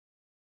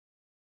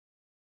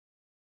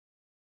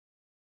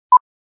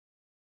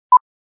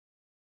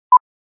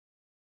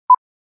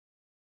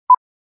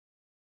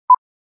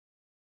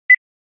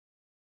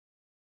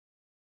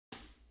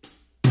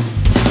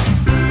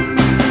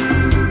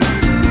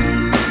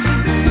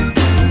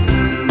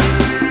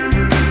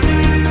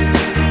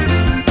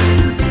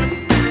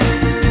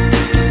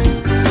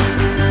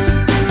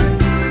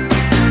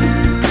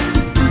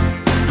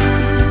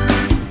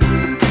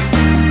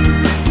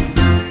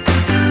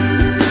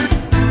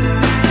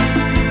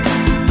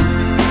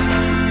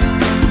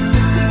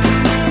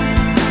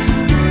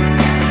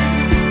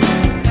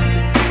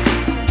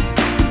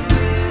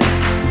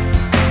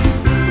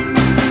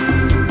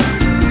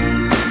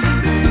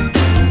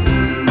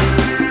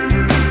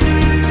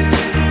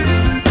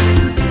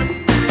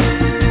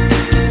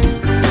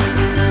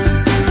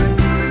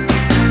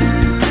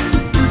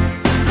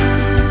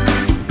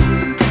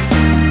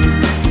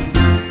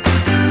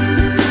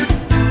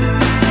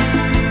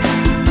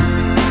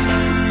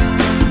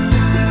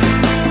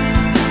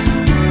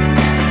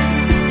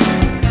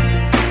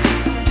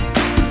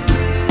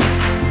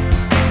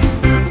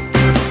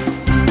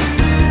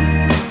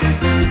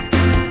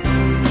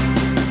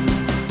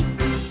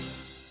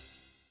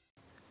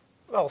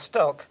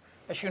Stelck,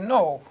 as you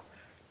know,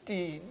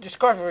 the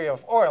discovery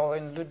of oil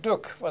in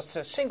Leduc was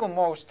the single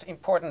most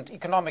important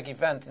economic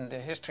event in the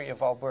history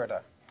of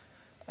Alberta.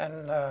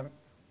 And,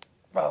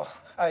 well,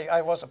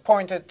 I was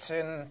appointed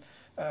in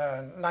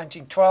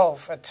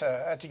 1912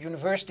 at the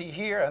university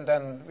here, and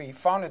then we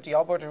founded the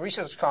Alberta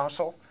Research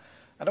Council.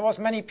 And there was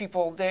many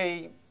people,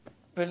 they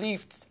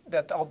believed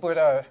that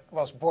Alberta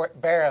was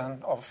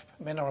barren of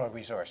mineral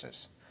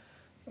resources.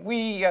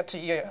 We at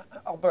the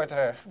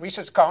Alberta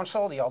Research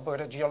Council, the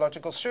Alberta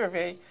Geological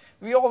Survey,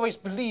 we always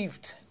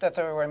believed that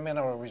there were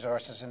mineral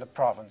resources in the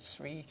province.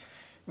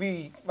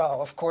 Well,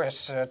 of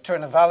course,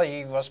 Turner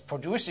Valley was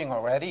producing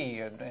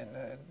already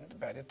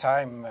by the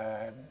time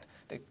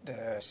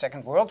the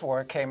Second World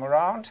War came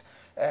around,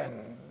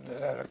 and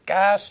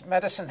gas,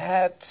 Medicine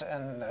Hat,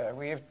 and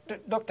we have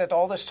looked at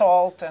all the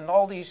salt and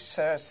all these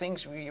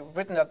things. We've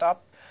written that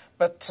up,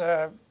 but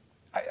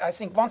I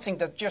think one thing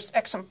that just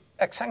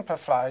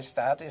exemplifies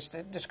that is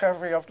the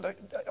discovery of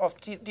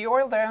the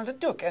oil there in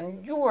Leduc.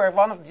 And you were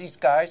one of these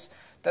guys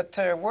that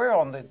were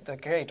on the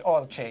great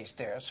oil chase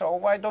there. So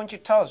why don't you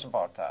tell us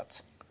about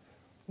that?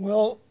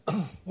 Well,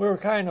 we were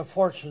kind of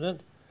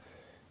fortunate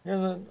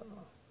in that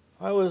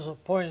I was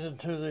appointed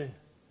to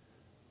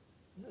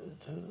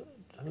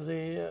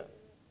the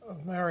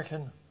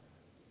American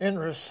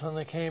interests when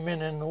they came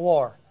in the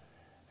war.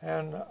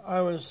 And I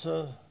was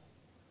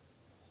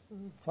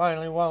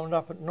finally wound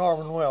up at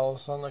Norman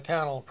Wells on the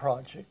canal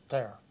project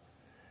there.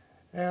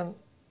 And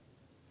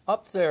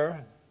up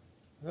there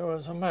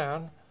was a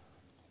man,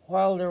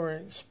 while they were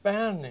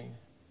expanding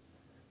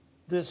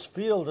this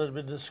field that had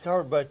been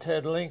discovered by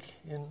Ted Link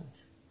in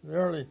the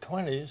early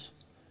 20s,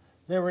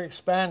 they were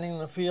expanding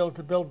the field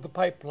to build the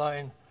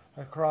pipeline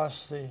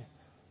across the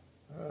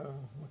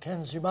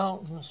Mackenzie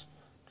Mountains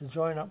to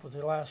join up with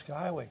the Alaska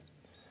Highway.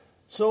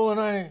 So when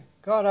I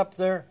got up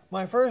there,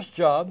 my first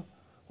job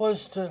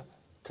was to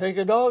take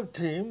a dog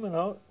team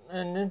out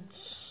and then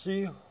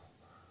see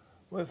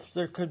if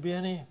there could be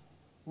any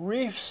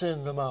reefs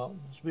in the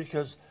mountains,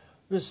 because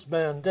this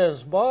man,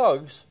 Des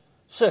Boggs,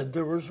 said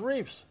there was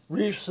reefs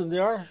in the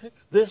Arctic.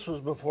 This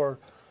was before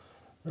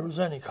there was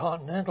any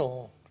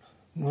continental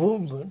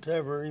movement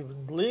ever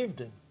even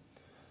believed in.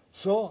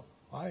 So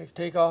I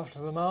take off to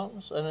the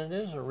mountains, and it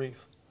is a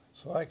reef.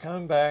 So I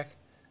come back,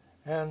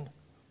 and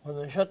when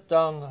they shut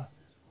down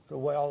the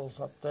wells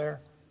up there,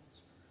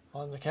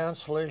 on the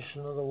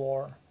cancellation of the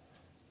war,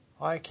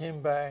 I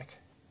came back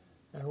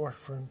and worked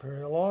for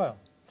Imperial Oil.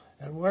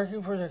 And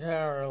working for the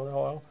Imperial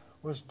Oil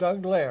was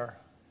Doug Lair.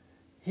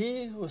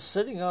 He was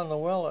sitting on the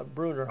well at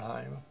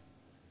Bruderheim,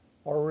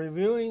 or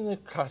reviewing the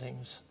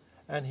cuttings,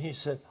 and he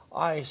said,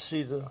 "I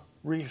see the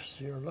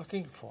reefs you're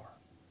looking for.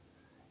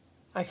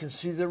 I can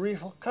see the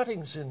reef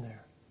cuttings in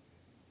there."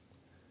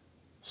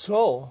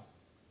 So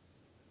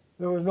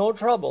there was no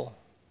trouble.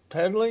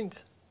 Ted Link,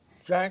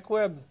 Jack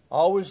Webb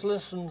always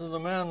listened to the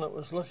man that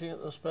was looking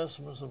at the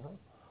specimens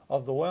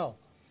of the well.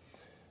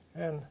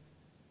 And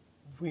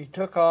we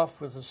took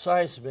off with the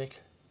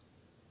seismic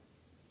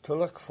to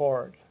look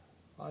for it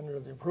under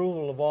the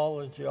approval of all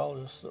the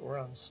geologists that were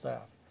on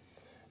staff.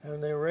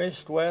 And they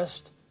raced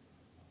west,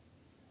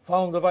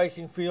 found the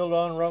Viking field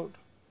en route,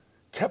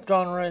 kept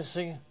on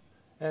racing,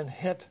 and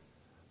hit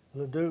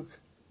Leduc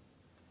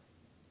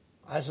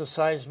as a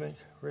seismic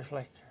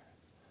reflector.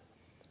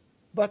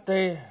 But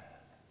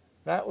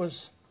that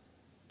was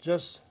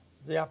just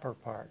the upper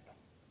part.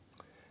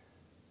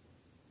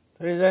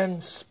 They then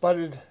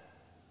spudded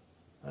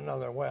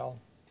another well.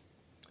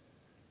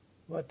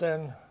 But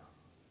then,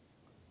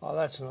 oh,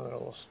 that's another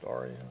little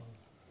story.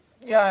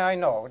 Yeah, I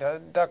know,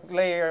 Doug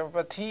Lair,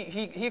 but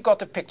he got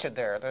the picture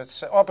there.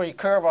 There's, Aubrey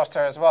Kerr was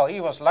there as well.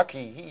 He was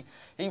lucky.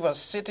 He was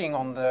sitting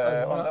on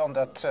the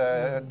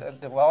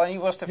well, and he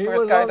was the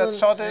first guy that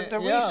saw the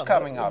reefs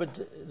coming up. But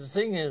the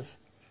thing is,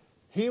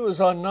 he was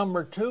on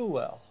number 2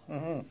 well.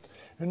 Mm-hmm.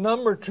 And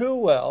number 2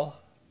 well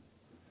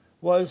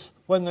was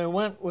when they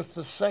went with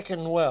the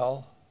second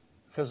well,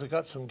 because they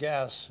got some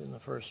gas in the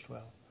first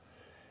well.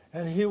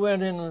 And he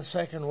went in the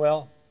second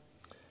well,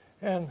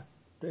 and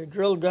they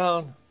drilled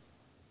down,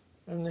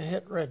 and they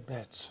hit red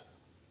beds.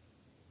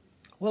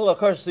 Well, of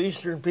course, the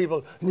eastern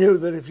people knew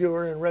that if you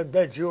were in red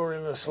beds, you were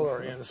in the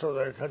Silurian, so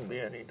there couldn't be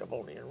any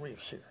Devonian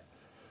reefs here.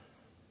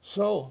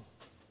 So,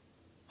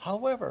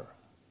 however,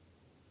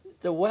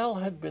 the well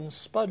had been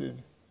spudded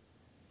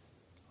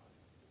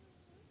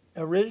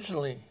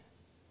originally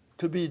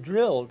to be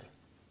drilled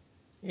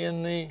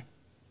in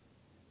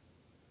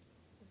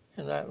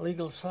that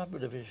legal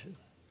subdivision.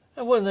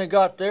 And when they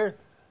got there,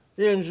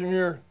 the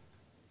engineer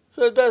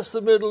said, "That's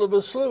the middle of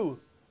a slough."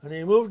 And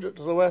he moved it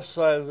to the west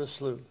side of the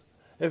slough.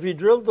 If he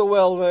drilled the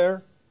well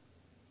there,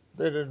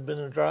 it had been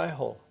a dry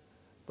hole.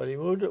 But he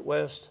moved it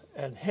west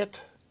and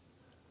hit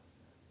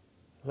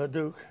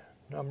Leduc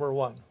number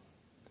 1.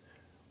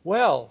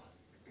 Well,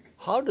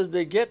 how did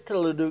they get to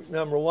Leduc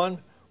number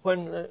 1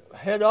 when the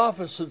head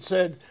office had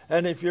said,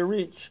 "And if you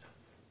reach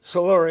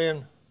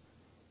Silurian,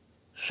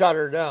 shut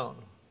her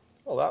down"?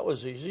 Well, that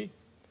was easy.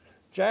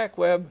 Jack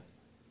Webb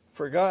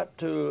forgot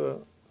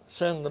to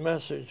send the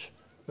message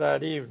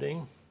that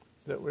evening,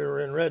 that we were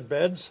in red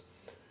beds.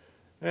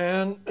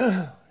 And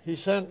he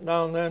sent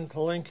down then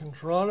to Link in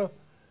Toronto.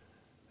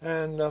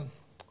 And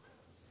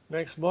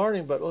next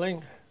morning, but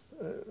Link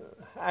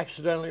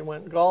accidentally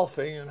went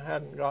golfing and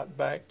hadn't got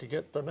back to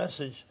get the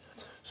message.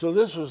 So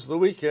this was the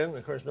weekend.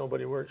 Of course,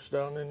 nobody works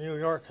down in New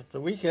York at the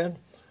weekend.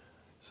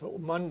 So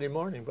Monday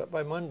morning, but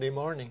by Monday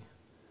morning,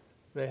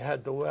 they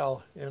had the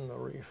well in the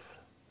reef.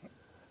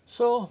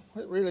 So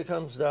it really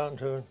comes down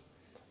to it.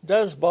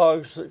 Des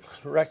Boggs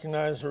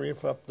recognized the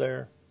reef up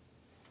there.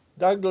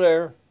 Doug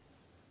Lair,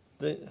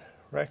 they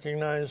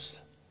recognized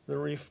the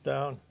reef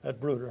down at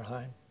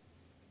Bruderheim.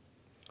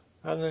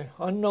 And the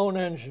unknown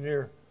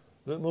engineer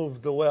that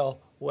moved the well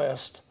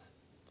west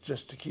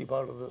just to keep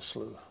out of the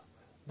slough.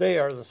 They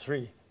are the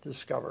three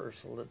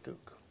discoverers of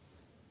Leduc.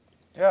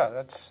 Yeah,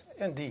 that's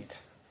indeed.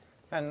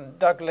 And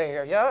Doug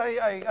Lair, yeah,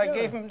 I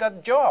gave him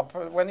that job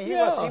when he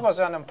was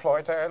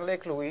unemployed at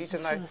Lake Louise,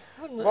 and I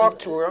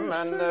walked to him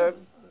and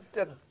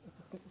that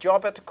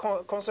job at the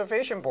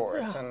Conservation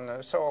Board,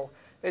 and so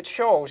it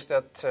shows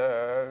that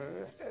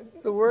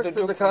the work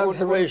of the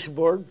Conservation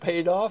Board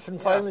paid off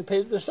and finally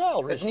paid their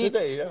salaries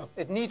today. Yeah.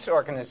 It needs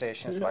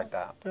organizations like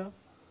that. Yeah.